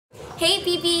Hey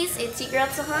BBs, it's your girl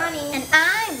Tahani. And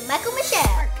I'm Michael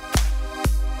Michelle.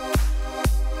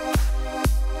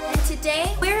 And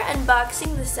today we're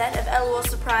unboxing the set of L.O.L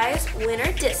Surprise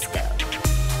Winter Disco.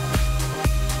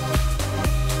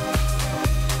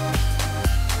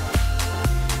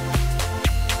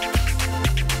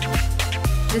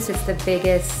 This is the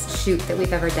biggest shoot that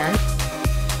we've ever done.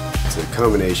 It's a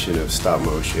combination of stop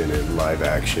motion and live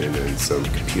action and some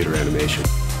computer animation.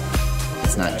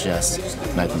 It's not just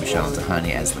Michael, Michelle, and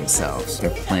Tahani as themselves. They're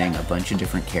playing a bunch of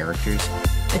different characters.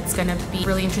 It's going to be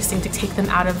really interesting to take them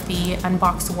out of the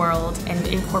unboxed world and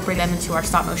incorporate them into our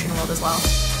stop motion world as well.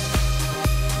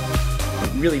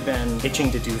 I've really been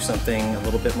itching to do something a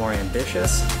little bit more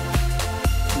ambitious.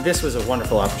 This was a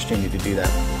wonderful opportunity to do that.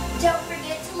 Don't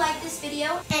forget to like this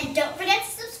video and don't forget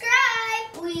to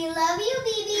subscribe. We love you,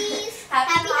 BBs.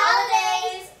 Happy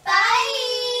holidays.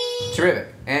 Bye.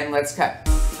 Terrific. And let's cut.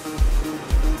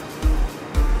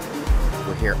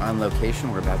 We're here on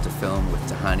location. We're about to film with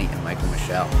Tahani and Michael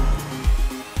Michelle.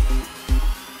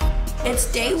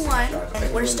 It's day one,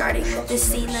 and we're starting with this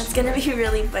scene that's gonna be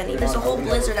really funny. There's a whole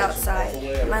blizzard outside,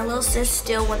 and my little sis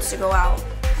still wants to go out.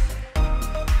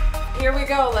 Here we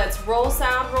go. Let's roll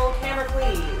sound, roll camera,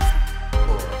 please.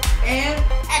 And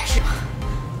action.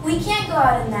 We can't go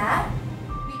out in that.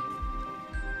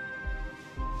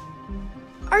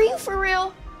 Are you for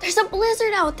real? There's a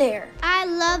blizzard out there. I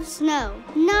love snow.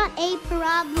 Not a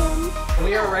problem.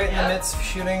 We are right in the midst of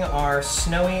shooting our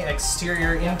snowy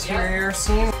exterior-interior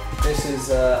scene. This is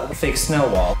a fake snow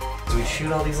wall. We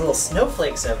shoot all these little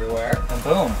snowflakes everywhere, and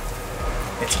boom,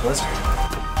 it's a blizzard.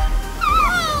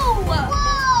 Whoa!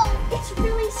 Whoa! It's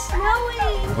really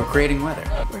snowy. We're creating weather.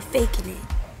 We're faking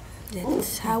it.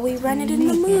 That's how we run it in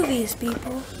the movies,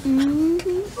 people.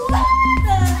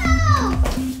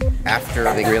 After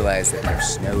they realize that they're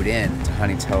snowed in,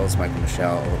 Tahani tells Michael and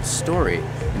Michelle a little story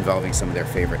involving some of their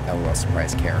favorite L.O.L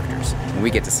Surprise characters. And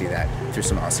we get to see that through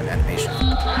some awesome animation.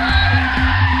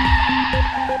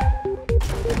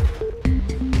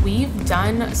 We've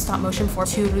done stop motion for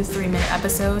 2 to 3 minute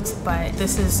episodes, but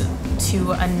this is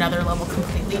to another level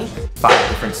completely. 5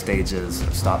 different stages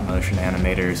of stop motion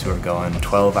animators who are going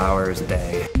 12 hours a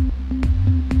day.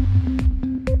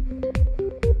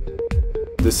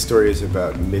 This story is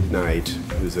about Midnight,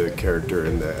 who's a character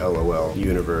in the L.O.L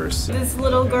universe. This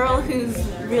little girl who's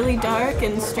really dark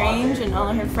and strange, and all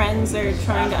of her friends are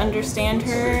trying to understand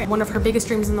her. One of her biggest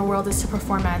dreams in the world is to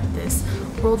perform at this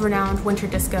world-renowned winter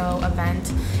disco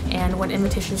event, and when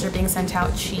invitations are being sent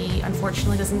out, she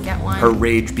unfortunately doesn't get one. Her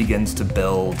rage begins to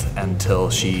build until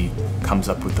she comes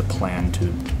up with the plan to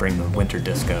bring the winter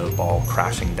disco ball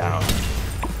crashing down.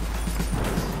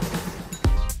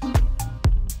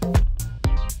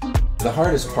 The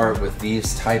hardest part with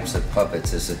these types of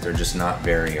puppets is that they're just not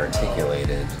very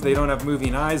articulated. They don't have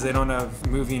moving eyes, they don't have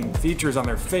moving features on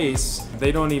their face,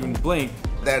 they don't even blink.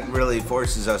 That really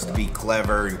forces us to be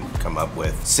clever and come up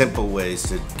with simple ways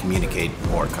to communicate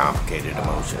more complicated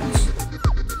emotions.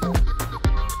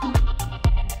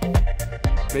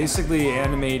 Basically,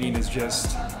 animating is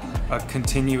just a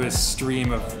continuous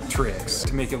stream of tricks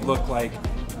to make it look like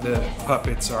the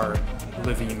puppets are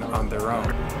living on their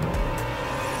own.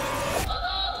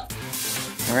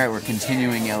 All right, we're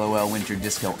continuing L.O.L Winter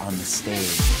Disco on the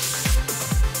stage.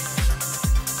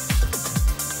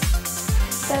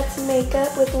 That's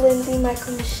makeup with Lindsay,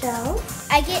 Michael, Michelle.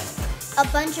 I get a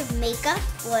bunch of makeup,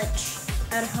 which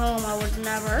at home I would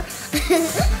never.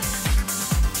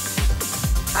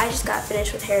 I just got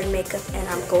finished with hair and makeup, and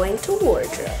I'm going to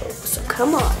wardrobe, so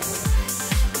come on.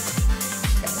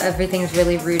 Everything's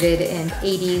really rooted in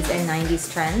 80s and 90s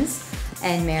trends,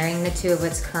 and marrying the two of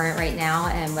what's current right now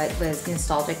and what was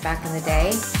nostalgic back in the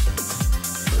day.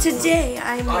 Today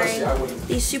I'm wearing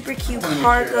these super cute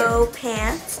cargo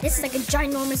pants. This is like a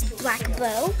ginormous black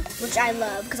bow, which I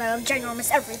love because I love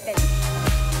ginormous everything.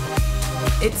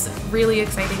 It's really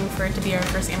exciting for it to be our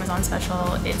first Amazon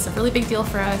special. It's a really big deal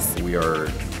for us. We are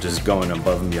just going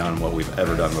above and beyond what we've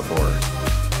ever done before.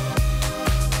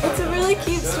 It's a really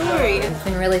cute story. It's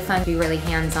been really fun to be really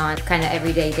hands-on, kind of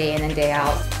everyday, day in and day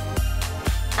out.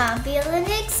 I'm feeling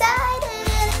excited.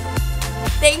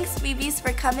 Thanks, BBs,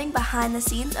 for coming behind the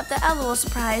scenes of the L.O.L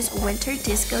Surprise Winter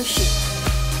Disco shoot.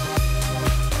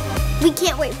 We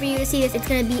can't wait for you to see this. It's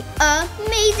going to be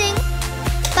amazing.